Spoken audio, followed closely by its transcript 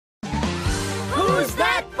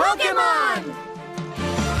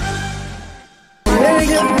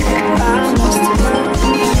Hey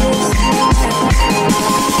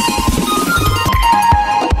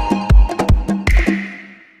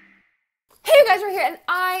guys, we're here and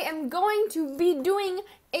I am going to be doing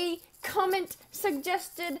a comment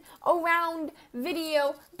suggested around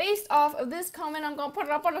video based off of this comment. I'm gonna put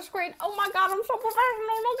it up on the screen. Oh my god, I'm so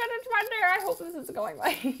professional. Look at it right there. I hope this is going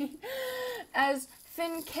right. As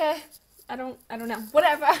I don't know,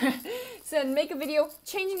 whatever, said make a video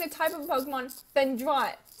changing the type of Pokemon, then draw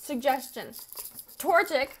it. Suggestion: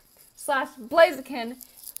 Torchic/Blaziken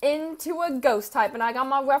into a ghost type, and I got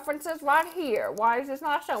my references right here. Why is this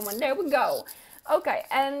not showing? There we go. Okay,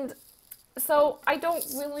 and so I don't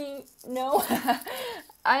really know.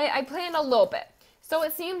 I planned a little bit. So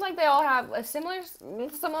it seems like they all have a similar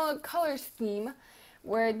color scheme,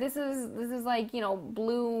 where this is like, you know,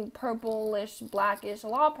 blue, purplish, blackish, a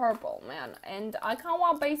lot of purple, man. And I kind of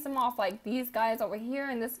want to base them off like these guys over here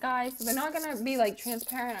and this guy, so they're not gonna be like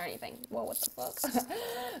transparent or anything. Whoa, what the fuck?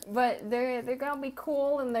 But they're gonna be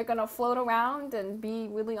cool and they're gonna float around and be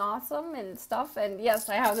really awesome and stuff. And yes,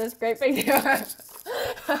 I have this great picture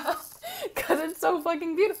because it's so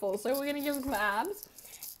fucking beautiful. So we're gonna give them some abs,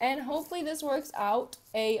 and hopefully this works out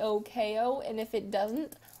a-okay-o. And if it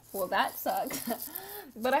doesn't, well, that sucks.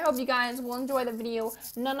 But I hope you guys will enjoy the video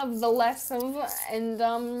none of the less of, and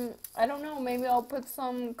I don't know, maybe I'll put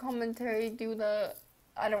some commentary,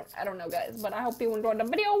 I don't know guys, but I hope you enjoyed the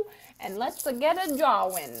video, and let's get a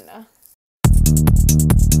drawing.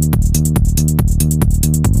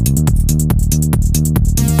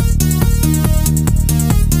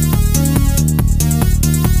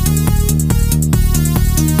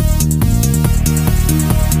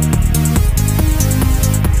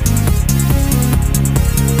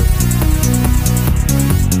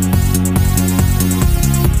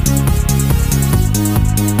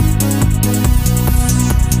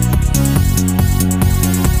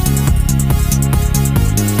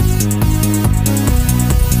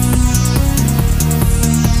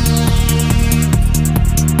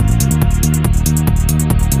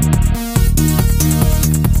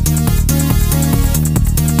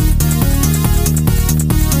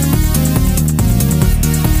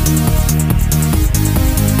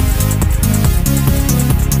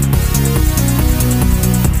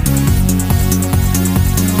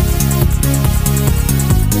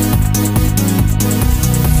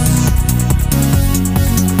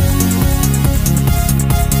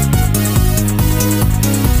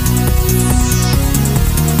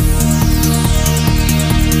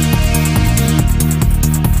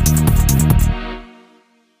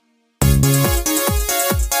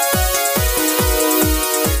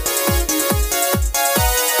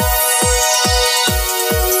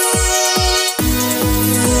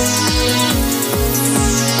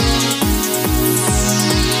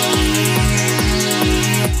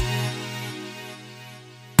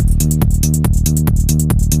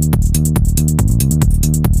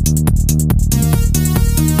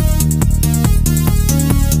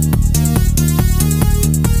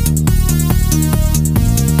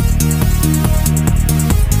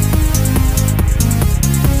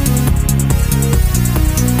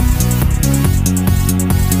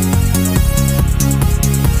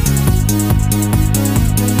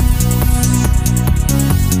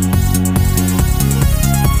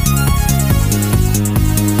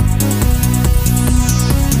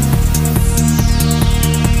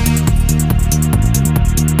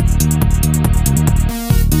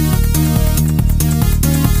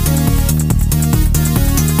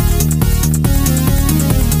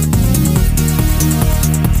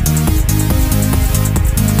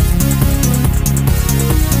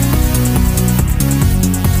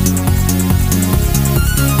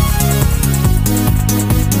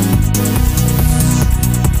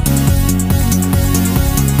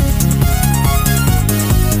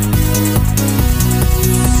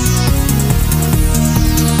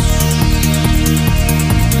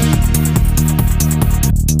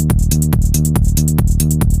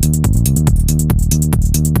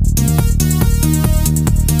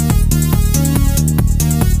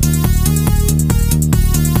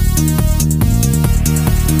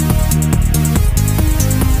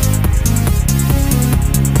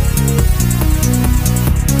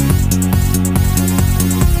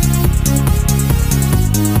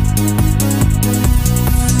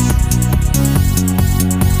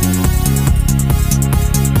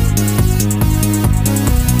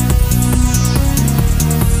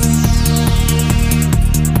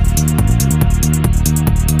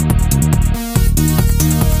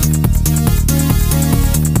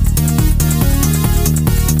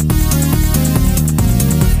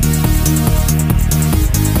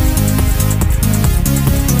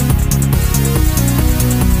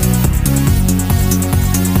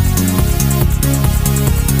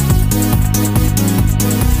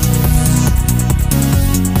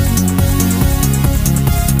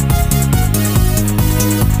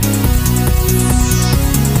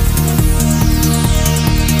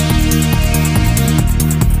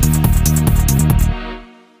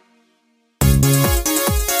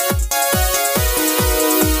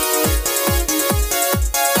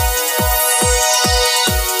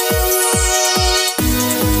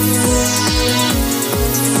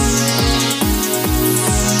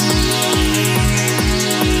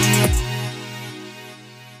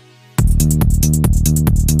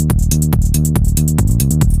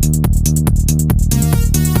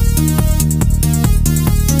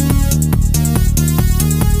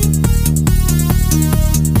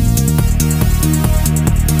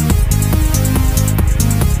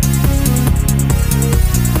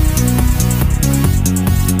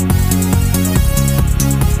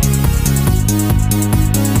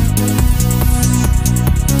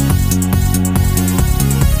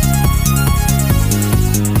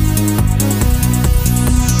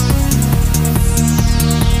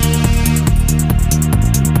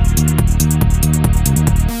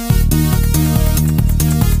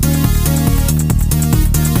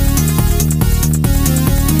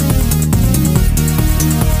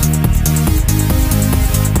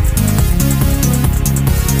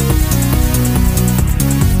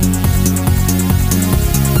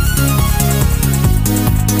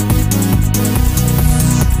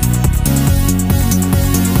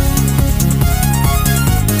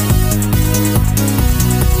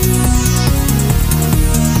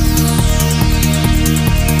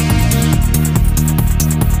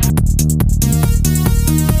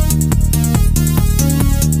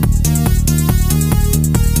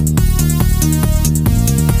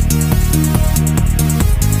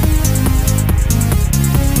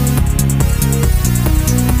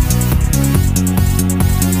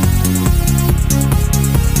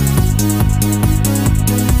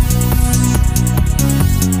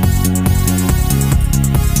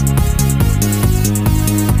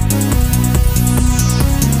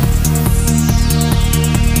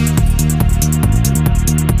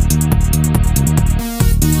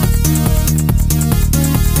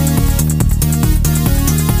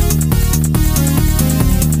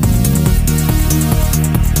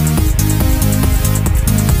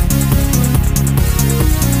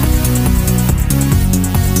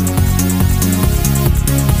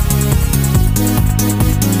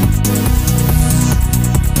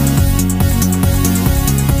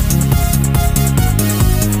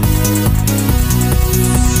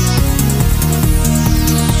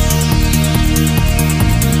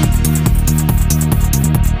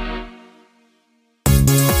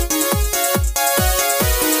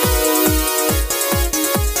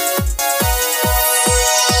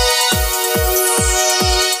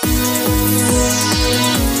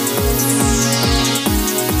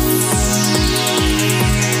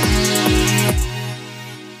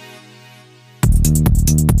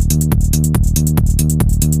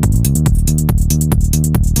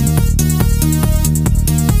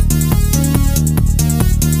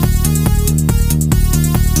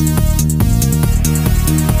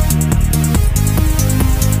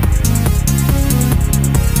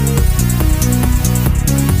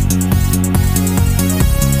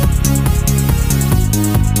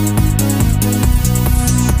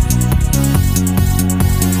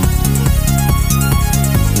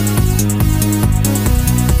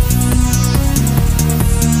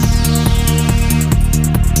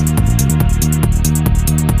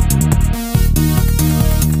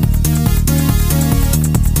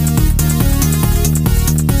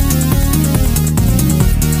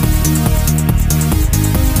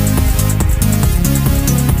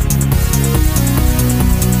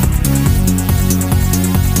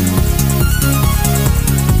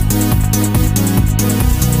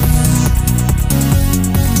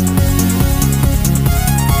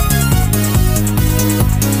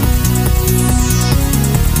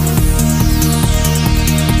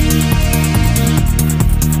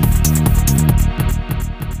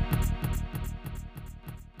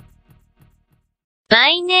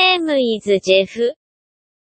 name is Jeff.